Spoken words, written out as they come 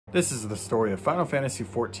This is the story of Final Fantasy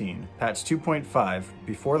XIV, patch 2.5,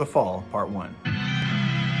 Before the Fall, part 1.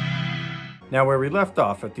 Now where we left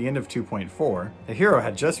off at the end of 2.4, the hero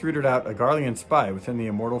had just rooted out a Garlean spy within the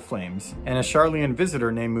Immortal Flames, and a Cerulean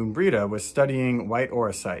visitor named Moenbryda was studying White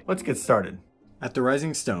Auracyte. Let's get started. At the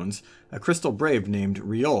Rising Stones, a Crystal Brave named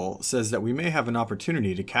Riol says that we may have an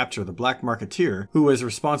opportunity to capture the Black Marketeer, who is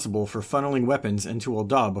responsible for funneling weapons into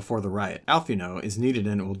Ul'dah before the riot. Alphinaud is needed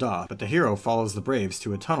in Ul'dah, but the hero follows the Braves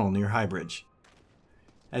to a tunnel near Highbridge.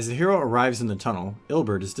 As the hero arrives in the tunnel,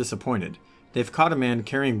 Ishgard is disappointed. They've caught a man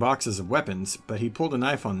carrying boxes of weapons, but he pulled a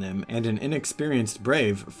knife on them, and an inexperienced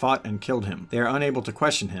Brave fought and killed him. They are unable to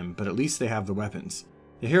question him, but at least they have the weapons.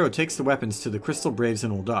 The hero takes the weapons to the Crystal Braves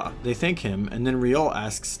in Ul'dah. They thank him, and then Riol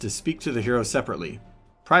asks to speak to the hero separately.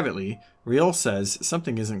 Privately, Riol says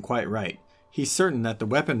something isn't quite right. He's certain that the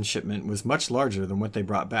weapon shipment was much larger than what they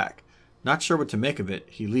brought back. Not sure what to make of it,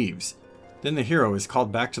 he leaves. Then the hero is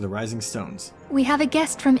called back to the Rising Stones. We have a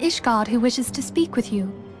guest from Ishgard who wishes to speak with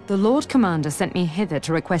you. The Lord Commander sent me hither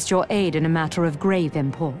to request your aid in a matter of grave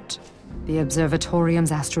import. The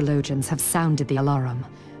Observatorium's astrologians have sounded the alarm.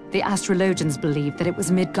 The astrologians believe that it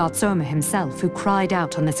was Midgardsormr himself who cried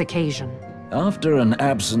out on this occasion. After an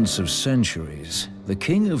absence of centuries, the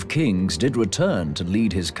King of Kings did return to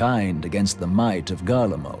lead his kind against the might of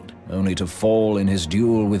Garlemald, only to fall in his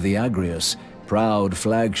duel with the Agrius, proud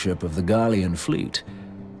flagship of the Garlean fleet.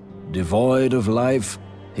 Devoid of life,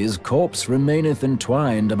 his corpse remaineth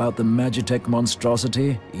entwined about the Magitech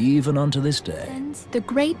monstrosity even unto this day. Since the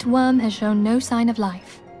Great Worm has shown no sign of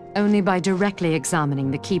life. Only by directly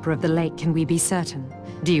examining the Keeper of the Lake can we be certain.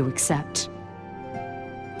 Do you accept?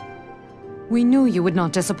 We knew you would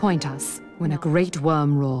not disappoint us. When a great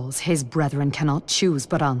worm roars, his brethren cannot choose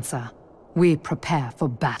but answer. We prepare for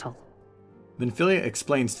battle. Venfilia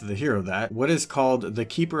explains to the hero that what is called the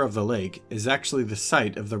Keeper of the Lake is actually the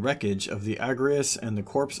site of the wreckage of the Agrius and the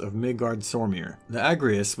corpse of Midgardsormr. The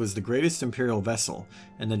Agrius was the greatest imperial vessel,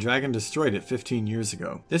 and the dragon destroyed it 15 years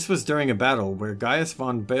ago. This was during a battle where Gaius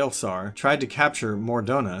von Baelsar tried to capture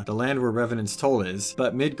Mordona, the land where Revenant's Toll is,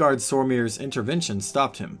 but Midgardsormr's intervention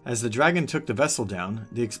stopped him. As the dragon took the vessel down,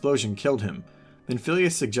 the explosion killed him.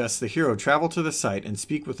 Venfilia suggests the hero travel to the site and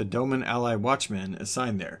speak with the Doman ally watchman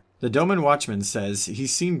assigned there. The Doman watchman says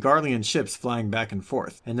he's seen Garlean ships flying back and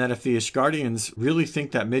forth, and that if the Ishgardians really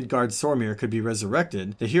think that Midgardsormr could be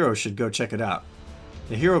resurrected, the hero should go check it out.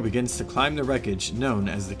 The hero begins to climb the wreckage known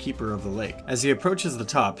as the Keeper of the Lake. As he approaches the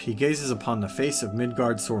top, he gazes upon the face of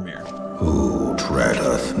Midgardsormr. Who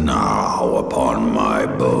treadeth now upon my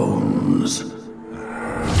bones?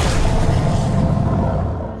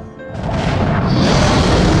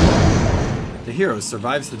 The hero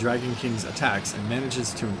survives the Dragon King's attacks and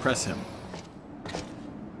manages to impress him.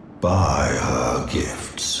 By her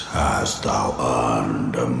gifts hast thou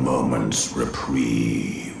earned a moment's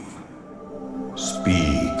reprieve.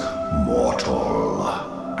 Speak, mortal,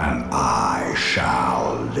 and I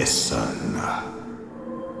shall listen.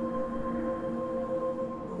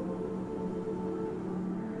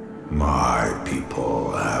 My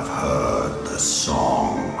people have heard the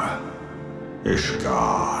song.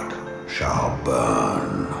 Ishgard shall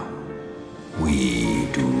burn. We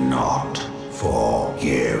do not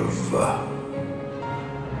forgive.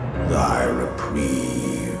 Thy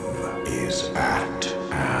reprieve is at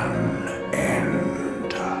an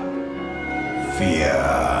end. Fear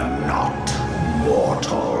not,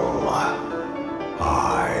 mortal.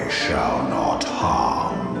 I shall not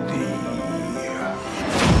harm thee.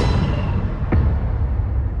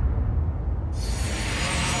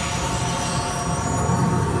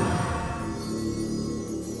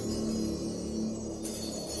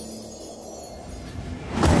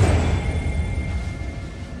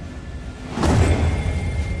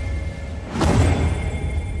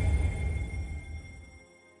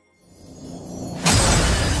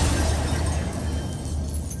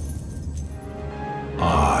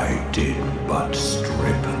 Did but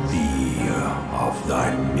strip thee of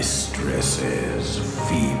thy mistress's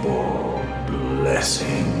feeble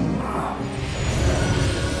blessing.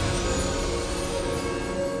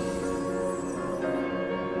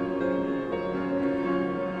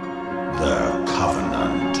 The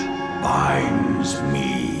covenant binds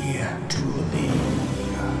me to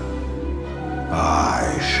thee.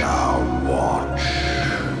 I shall watch,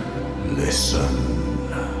 listen,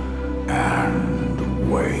 and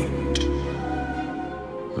wait.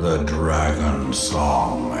 The dragon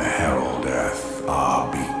song heraldeth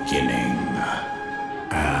our beginning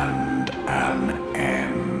and an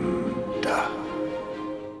end.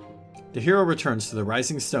 The hero returns to the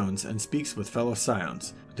Rising Stones and speaks with fellow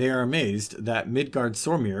Scions. They are amazed that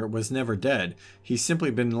Midgardsormr was never dead, he's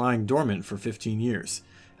simply been lying dormant for 15 years.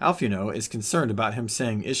 Alphinaud is concerned about him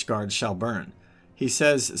saying Ishgard shall burn. He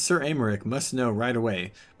says Sir Aymeric must know right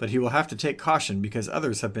away, but he will have to take caution because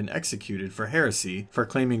others have been executed for heresy for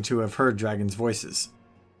claiming to have heard dragons' voices.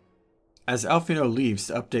 As Alphinaud leaves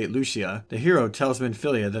to update Lucia, the hero tells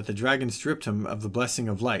Minfilia that the dragon stripped him of the Blessing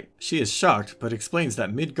of Light. She is shocked, but explains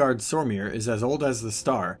that Midgardsormr is as old as the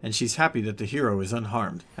star, and she's happy that the hero is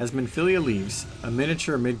unharmed. As Minfilia leaves, a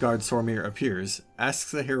miniature Midgardsormr appears,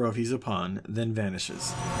 asks the hero if he's a pawn, then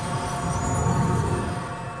vanishes.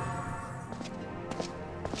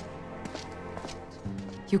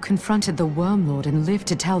 You confronted the Worm Lord and lived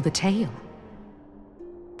to tell the tale.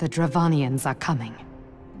 The Dravanians are coming.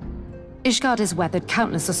 Ishgard has weathered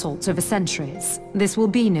countless assaults over centuries. This will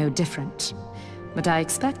be no different. But I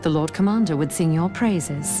expect the Lord Commander would sing your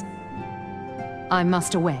praises. I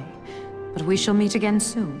must away, but we shall meet again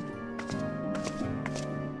soon.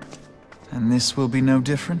 And this will be no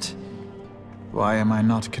different? Why am I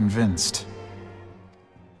not convinced?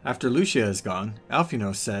 After Lucia is gone,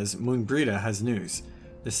 Alphinaud says Moenbryda has news.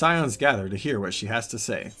 The Scions gather to hear what she has to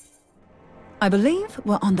say. I believe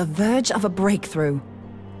we're on the verge of a breakthrough.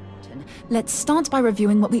 Let's start by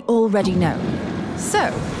reviewing what we already know. So,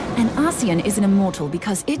 an Acian is an immortal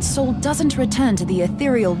because its soul doesn't return to the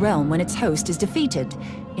ethereal realm when its host is defeated.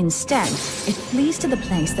 Instead, it flees to the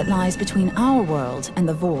place that lies between our world and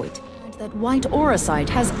the void. That white Auracyte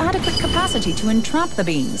has adequate capacity to entrap the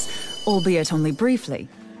beings, albeit only briefly.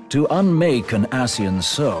 To unmake an Acian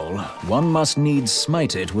soul, one must needs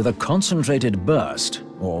smite it with a concentrated burst,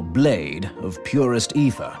 or blade, of purest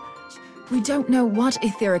ether. We don't know what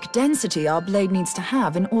etheric density our blade needs to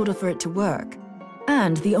have in order for it to work.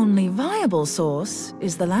 And the only viable source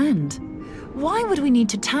is the land. Why would we need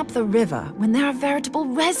to tap the river when there are veritable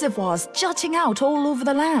reservoirs jutting out all over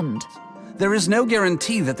the land? There is no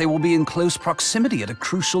guarantee that they will be in close proximity at a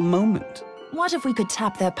crucial moment. What if we could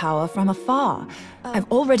tap their power from afar? I've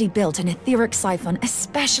already built an etheric siphon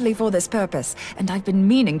especially for this purpose, and I've been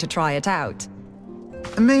meaning to try it out.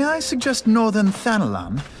 May I suggest northern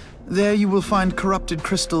Thanalan? There you will find corrupted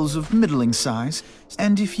crystals of middling size,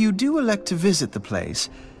 and if you do elect to visit the place,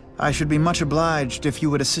 I should be much obliged if you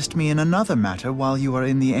would assist me in another matter while you are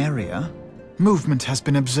in the area. Movement has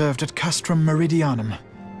been observed at Castrum Meridianum,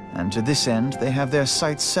 and to this end they have their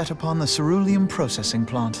sights set upon the Cerulean processing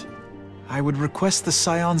plant. I would request the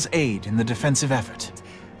Scion's aid in the defensive effort.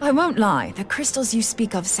 I won't lie, the crystals you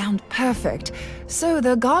speak of sound perfect, so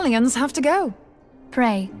the Garleans have to go.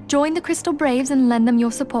 Pray, join the Crystal Braves and lend them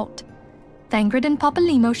your support. Thangred and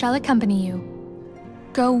Papalimo shall accompany you.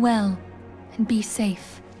 Go well, and be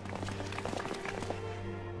safe.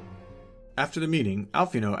 After the meeting,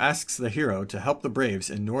 Alphinaud asks the hero to help the Braves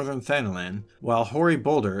in northern Thanalan, while Hoary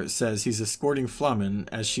Boulder says he's escorting Flamen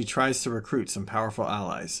as she tries to recruit some powerful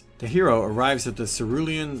allies. The hero arrives at the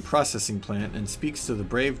Cerulean processing plant and speaks to the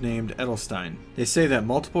brave named Edelstein. They say that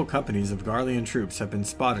multiple companies of Garlean troops have been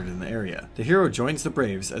spotted in the area. The hero joins the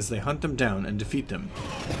Braves as they hunt them down and defeat them.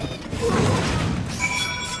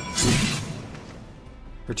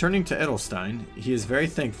 Returning to Edelstein, he is very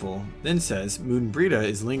thankful, then says Moenbryda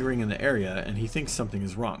is lingering in the area and he thinks something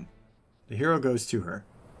is wrong. The hero goes to her.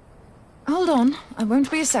 Hold on, I won't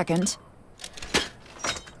be a second.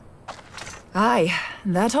 Aye,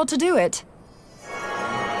 that ought to do it.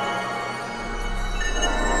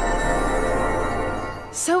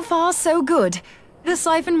 So far, so good. The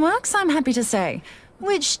siphon works, I'm happy to say,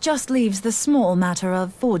 which just leaves the small matter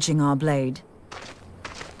of forging our blade.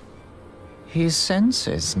 He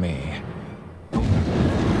senses me.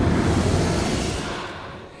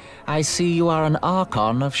 I see you are an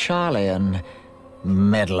Archon of Charlean,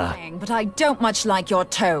 meddler. But I don't much like your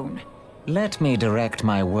tone. Let me direct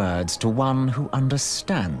my words to one who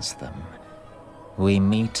understands them. We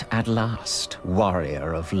meet at last,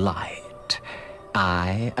 warrior of light.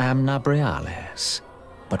 I am Nabriales.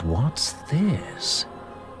 But what's this?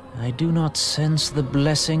 I do not sense the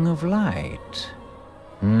blessing of light.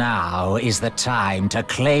 Now is the time to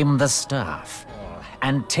claim the staff,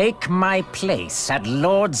 and take my place at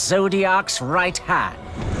Lord Zodiac's right hand.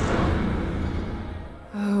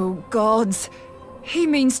 Oh, gods. He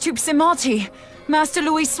means Tupsimati, Master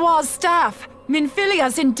Louis Soir's staff.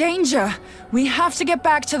 Minfilia's in danger. We have to get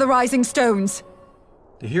back to the Rising Stones.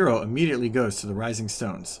 The hero immediately goes to the Rising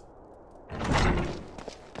Stones.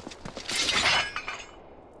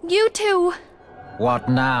 You too! What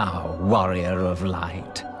now, warrior of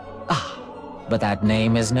light? Ah, but that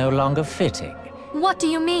name is no longer fitting. What do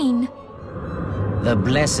you mean? The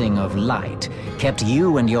blessing of light kept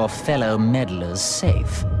you and your fellow meddlers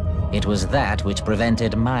safe. It was that which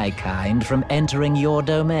prevented my kind from entering your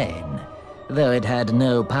domain, though it had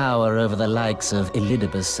no power over the likes of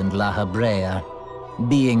Elidibus and La Habrea.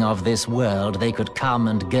 Being of this world, they could come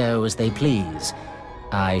and go as they please.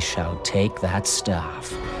 I shall take that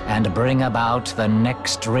staff and bring about the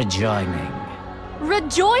next rejoining.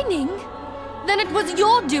 Rejoining? Then it was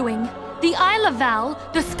your doing. The Isle of Val,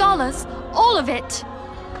 the scholars, all of it.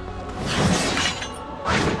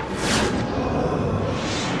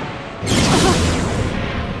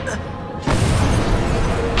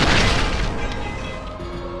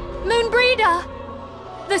 Moenbryda!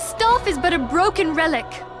 The staff is but a broken relic.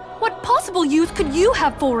 What possible use could you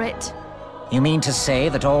have for it? You mean to say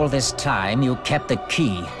that all this time you kept the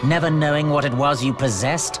key, never knowing what it was you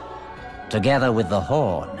possessed? Together with the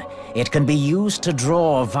horn, it can be used to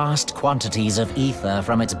draw vast quantities of ether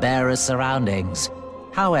from its bearer's surroundings.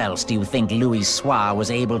 How else do you think Louis Soir was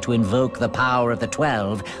able to invoke the power of the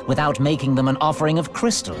 12 without making them an offering of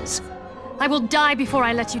crystals? I will die before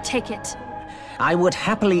I let you take it. I would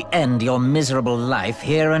happily end your miserable life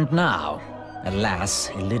here and now. Alas,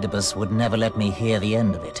 Elidibus would never let me hear the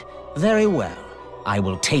end of it. Very well, I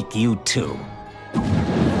will take you too.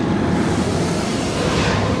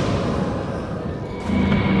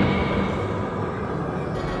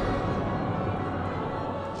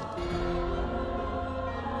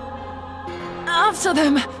 After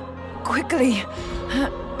them! Quickly!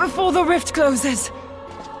 Before the rift closes!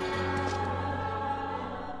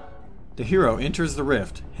 The hero enters the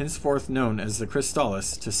rift, henceforth known as the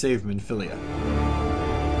Crystallis, to save Minfilia.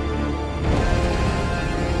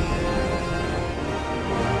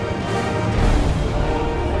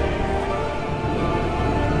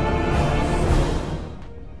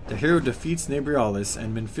 The hero defeats Nebrialis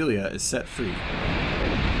and Minfilia is set free.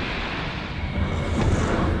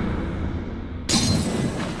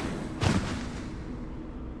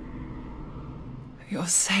 You're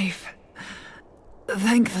safe.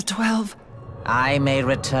 Thank the 12. I may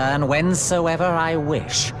return whensoever I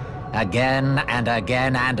wish. Again and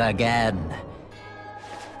again and again.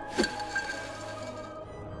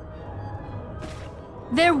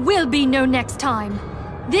 There will be no next time.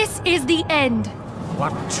 This is the end.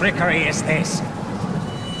 What trickery is this?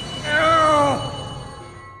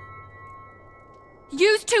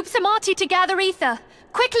 Use Tup Samati to gather ether.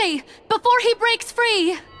 Quickly, before he breaks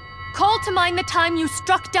free. Call to mind the time you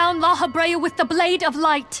struck down La Habrea with the Blade of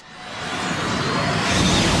Light.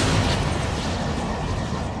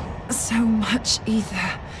 So much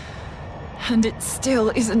ether. And it still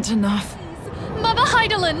isn't enough. Mother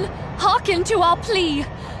Heidelin, hearken to our plea.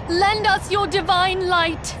 Lend us your divine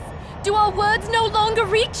light. Do our words no longer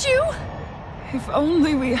reach you? If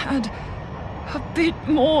only we had a bit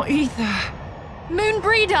more ether.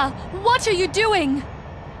 Moenbryda, what are you doing?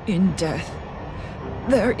 In death,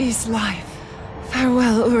 there is life.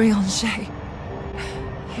 Farewell, Urianger.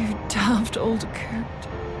 You daft old coot.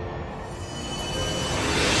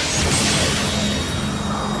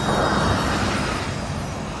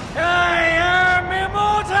 I am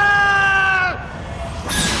immortal!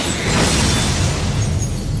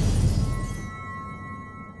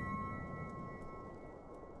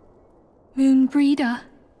 Moenbryda.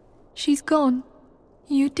 She's gone.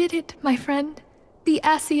 You did it, my friend. The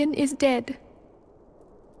Acian is dead.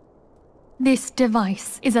 This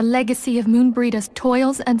device is a legacy of Moenbryda's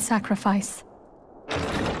toils and sacrifice.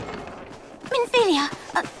 Minfilia,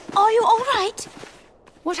 are you all right?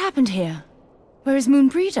 What happened here? Where is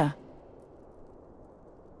Moenbryda?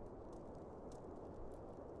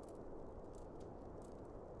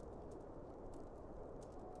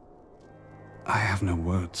 I have no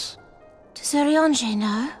words. Does Urianger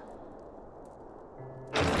know?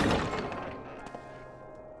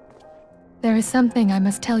 There is something I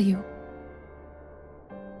must tell you.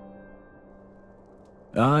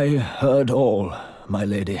 I heard all, my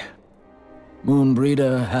lady.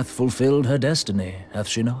 Moenbryda hath fulfilled her destiny, hath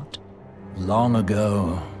she not? Long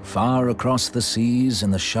ago, far across the seas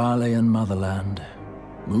in the Charlean motherland,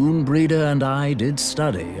 Moenbryda and I did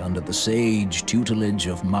study under the sage tutelage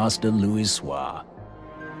of Master Louis Soir.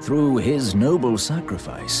 Through his noble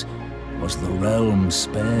sacrifice was the realm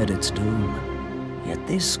spared its doom. Yet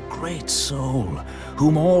this great soul,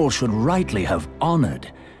 whom all should rightly have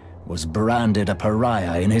honored, was branded a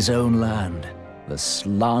pariah in his own land. The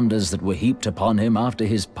slanders that were heaped upon him after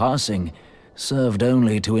his passing served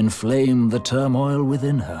only to inflame the turmoil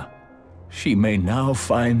within her. She may now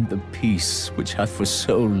find the peace which hath for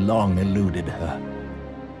so long eluded her.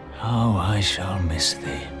 How I shall miss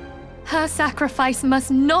thee. Her sacrifice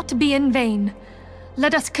must not be in vain.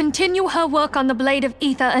 Let us continue her work on the Blade of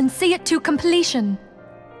Aether and see it to completion.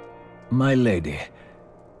 My lady,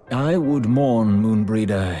 I would mourn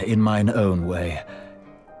Moenbryda in mine own way.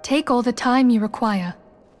 Take all the time you require.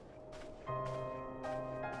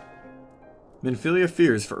 Minfilia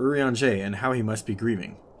fears for Urianger and how he must be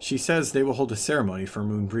grieving. She says they will hold a ceremony for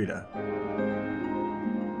Moenbryda.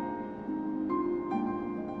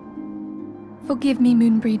 Forgive me,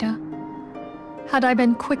 Moenbryda. Had I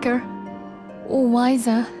been quicker, or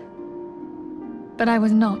wiser, but I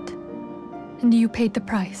was not, and you paid the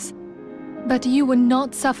price. But you would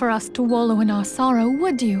not suffer us to wallow in our sorrow,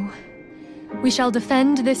 would you? We shall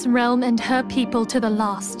defend this realm and her people to the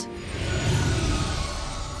last.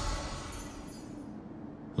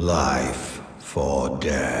 Life for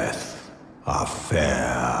death, a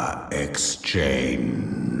fair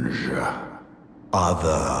exchange.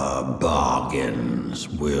 Other bargains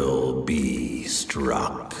will be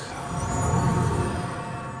struck.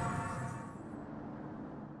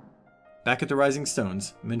 Back at the Rising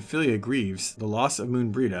Stones, Minfilia grieves the loss of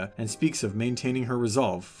Moenbryda and speaks of maintaining her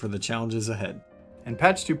resolve for the challenges ahead. And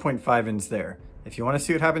patch 2.5 ends there. If you want to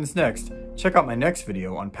see what happens next, check out my next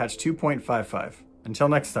video on patch 2.55. Until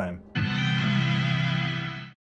next time.